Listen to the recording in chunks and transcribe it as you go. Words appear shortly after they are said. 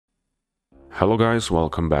Hello guys,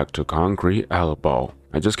 welcome back to Concrete Elbow.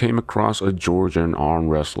 I just came across a Georgian arm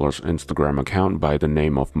wrestler's Instagram account by the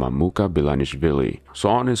name of Mamuka Bilanishvili. So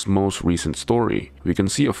on his most recent story, we can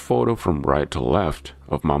see a photo from right to left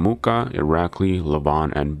of Mamuka, Irakli,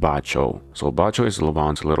 Levan, and Bacho. So Bacho is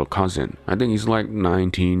Levan's little cousin. I think he's like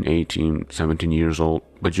 19, 18, 17 years old.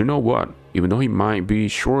 But you know what? Even though he might be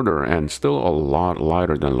shorter and still a lot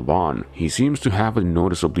lighter than Levan, he seems to have a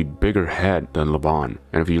noticeably bigger head than Levan.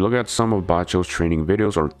 And if you look at some of Bacho's training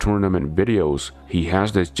videos or tournament videos, he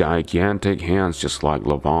has these gigantic hands just like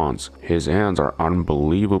Levan's. His hands are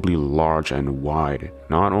unbelievably large and wide.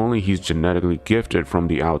 Not only he's genetically gifted from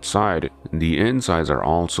the outside, the insides are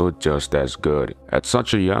also just as good. At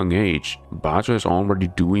such a young age, Bacho is already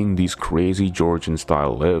doing these crazy Georgian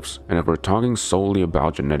style lifts, and if we're talking solely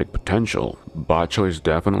about genetic potential, Bacho is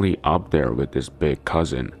definitely up there with his big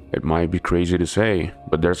cousin. It might be crazy to say,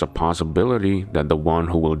 but there's a possibility that the one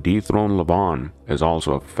who will dethrone Levan is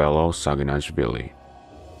also a fellow Saginashvili.